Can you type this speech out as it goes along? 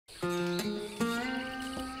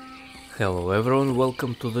Hello everyone,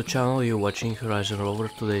 welcome to the channel. You're watching Horizon Rover.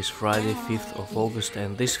 Today is Friday, 5th of August,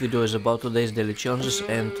 and this video is about today's daily challenges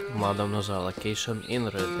and Madame Nazar location in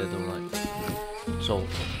Red Dead Online. So,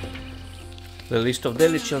 the list of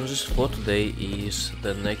daily challenges for today is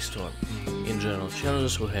the next one. In general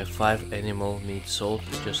challenges we have 5 animal meat sold.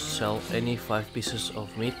 Just sell any 5 pieces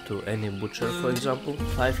of meat to any butcher, for example.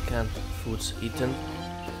 5 canned foods eaten.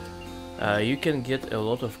 You can get a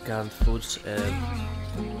lot of canned foods at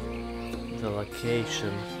the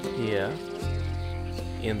location here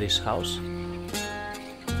in this house,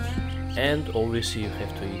 and obviously you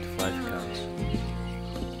have to eat 5 cans.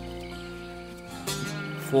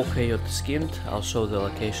 4 coyote skinned. I'll show the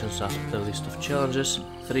locations after the list of challenges.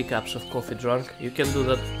 3 cups of coffee drunk. You can do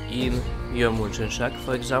that in your moonshine shack,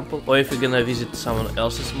 for example, or if you're gonna visit someone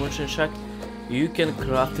else's moonshine shack, you can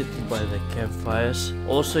craft it by the campfires.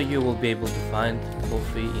 Also, you will be able to find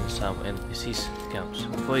coffee in some NPCs camps.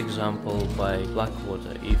 For example, by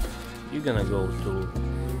Blackwater. If you're gonna go to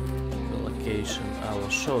the location I will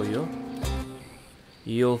show you,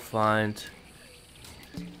 you'll find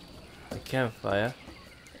a campfire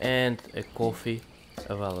and a coffee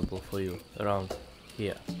available for you around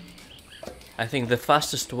here. I think the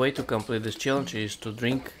fastest way to complete this challenge is to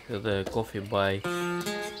drink the coffee by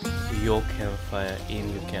your campfire in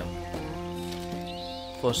your camp.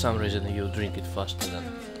 For some reason you drink it faster than,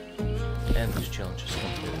 and this challenge is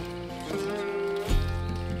completed.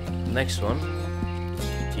 Next one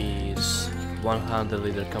is 100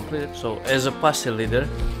 leader completed. So as a posse leader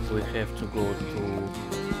we have to go to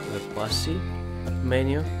the posse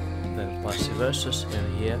menu, then posse versus,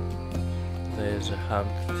 and here there's a hunt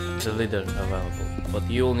the leader available, but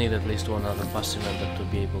you'll need at least one other posse member to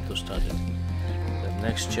be able to start it.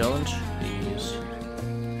 Next challenge is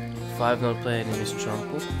 5 non-player enemies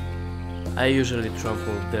trample. I usually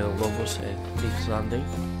trample the logos at 5th landing.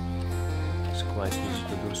 It's quite easy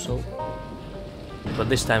to do so. But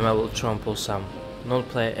this time I will trample some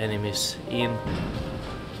non-player enemies in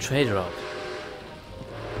trade route.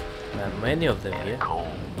 There are many of them here.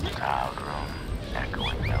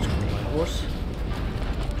 Horse.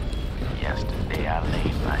 Yesterday I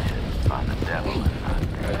laid my head on the devil and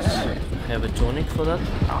not have a tonic for that.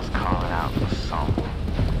 I was calling out for someone,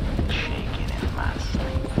 shaking in my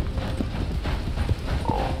sleep.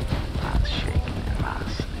 Oh, I was shaking in my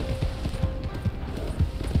sleep.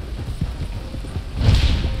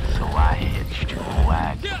 So I hitched a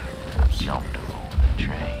wagon. I jumped on the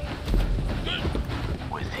train.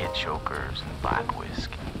 With hit chokers and black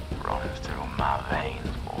whiskey running through my veins,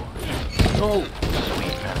 boy. No!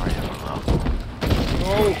 Sweet memory of a loved one.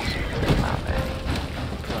 No! My veins.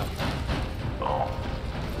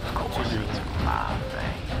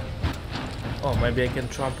 Oh, maybe I can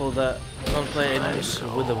trample the non-player enemies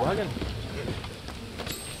with the wagon.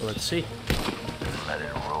 Let's see. Let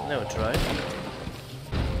it roll. Never tried.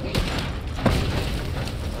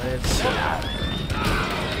 Let's see. I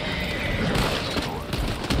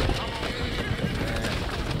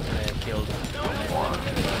killed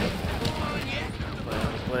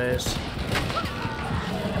players.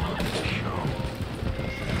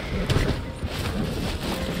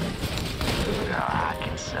 I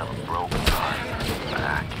can sell a broken heart, but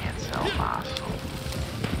I can't sell my soul.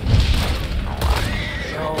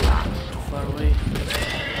 No, too far away.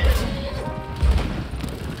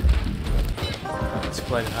 It's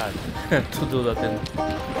quite hard to do that in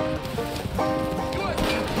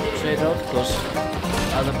trade out because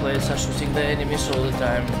other players are shooting the enemies all the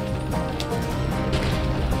time.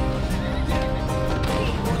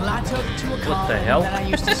 What the hell?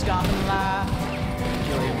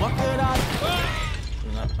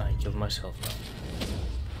 I killed myself now.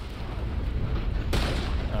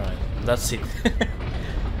 Alright, that's it.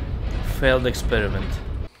 Failed experiment.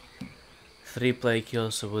 3 play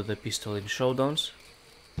kills with the pistol in showdowns.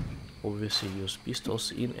 Obviously use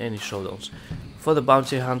pistols in any showdowns. For the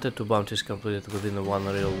bounty hunter, 2 bounties completed within 1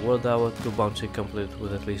 real world hour, 2 bounty completed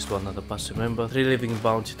with at least 1 other passive member, 3 living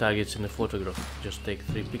bounty targets in a photograph. Just take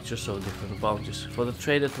 3 pictures of different bounties. For the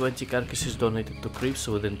trader, 20 carcasses donated to creeps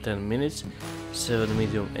within 10 minutes, 7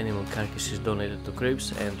 medium animal carcasses donated to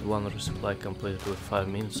creeps, and 1 resupply completed with 5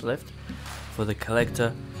 minutes left. For the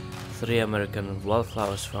collector, 3 American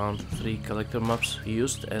wildflowers found, 3 collector maps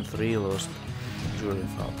used, and 3 lost jewelry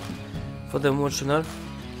found. For the moonshiner,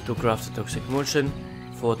 2 crafted toxic moonshine,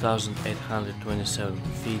 4,827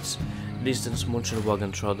 feet distance moonshine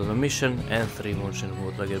wagon trod on a mission, and 3 moonshine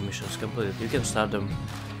bootlegger missions completed. You can start them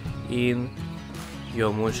in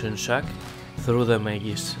your moonshine shack through the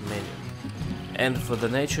Maggie's menu. And for the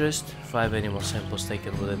naturist, 5 animal samples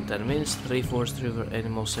taken within 10 minutes, 3 Forest River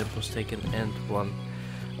animal samples taken, and 1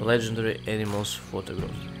 legendary animals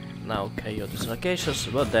photographed. Now coyotes locations,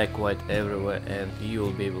 but they're quite everywhere and you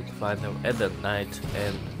will be able to find them at the night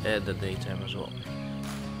and at the daytime as well.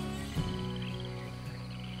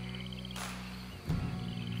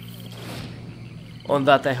 On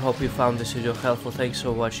that, I hope you found this video helpful. Thanks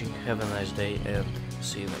for watching, have a nice day and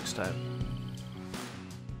see you next time.